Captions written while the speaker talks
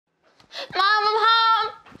Mom, I'm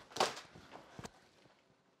home!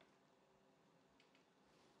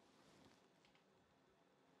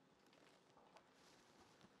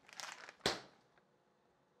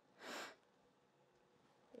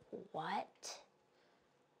 What?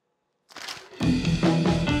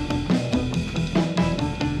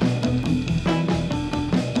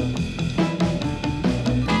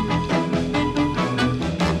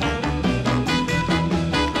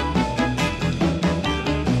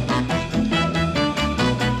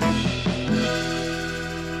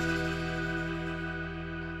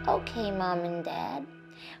 Okay, Mom and Dad.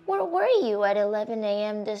 Where were you at 11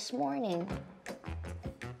 a.m. this morning?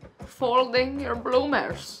 Folding your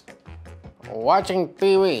bloomers. Watching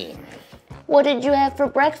TV. What did you have for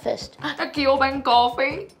breakfast? A Cuban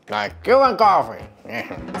coffee. Like Cuban coffee.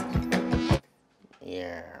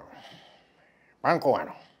 Yeah. Pan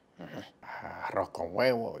cubano. Arroz con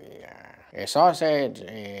huevo y sausage,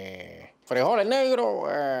 frijoles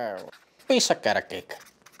negros, pizza carrot cake.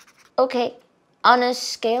 Okay, on a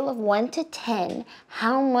scale of 1 to 10,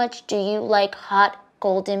 how much do you like hot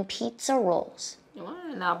golden pizza rolls?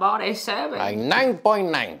 About a 7. Like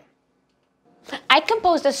 9.9. I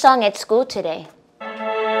composed a song at school today.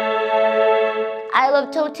 I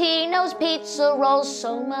love Totino's pizza rolls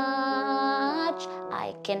so much.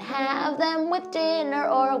 I can have them with dinner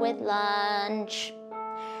or with lunch.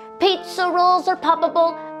 Pizza rolls are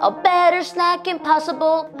poppable, a better snack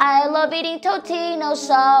impossible. I love eating Totino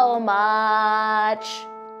so much.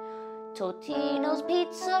 Totino's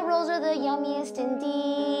pizza rolls are the yummiest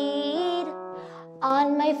indeed.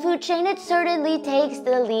 On my food chain, it certainly takes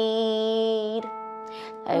the lead.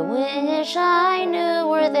 I wish I knew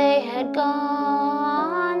where they had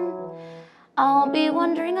gone. I'll be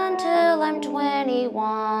wondering until I'm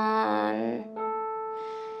 21.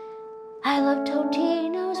 I love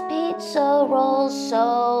Totino's pizza rolls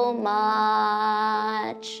so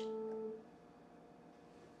much.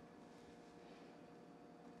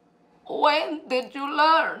 When did you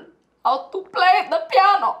learn how to play the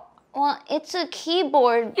piano? Well, it's a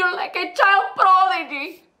keyboard. You're like a child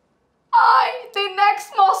prodigy. The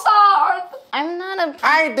next Mozart. I'm not a...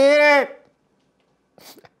 I did it!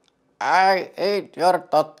 I ate your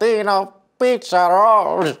Totino pizza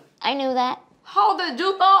rolls. I knew that. How did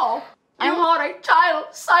you know? You are a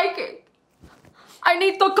child psychic. I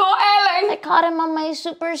need to call Ellen. I caught him on my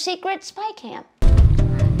super secret spy cam.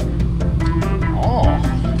 Oh.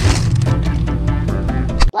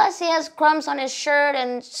 Plus, he has crumbs on his shirt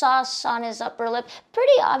and sauce on his upper lip.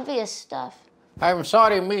 Pretty obvious stuff. I'm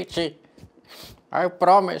sorry, Michi. I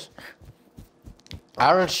promise.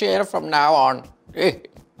 I will share from now on.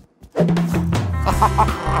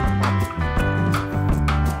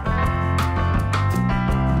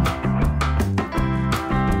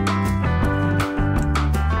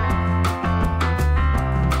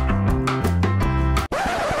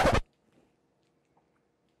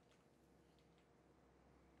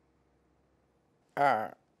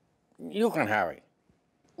 You can have it.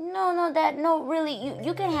 No, Dad, no, really,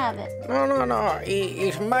 you can have it. No.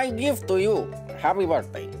 It's my gift to you. Happy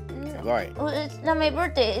birthday. Go ahead. Well, it's not my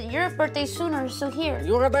birthday. Your birthday's sooner, so here.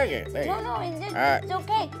 You can take it. No, it's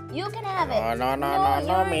okay. You can have it. No,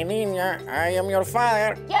 mi niña. I am your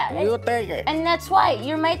father. Yeah. You take it. And that's why.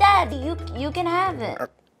 You're my dad. You can have it.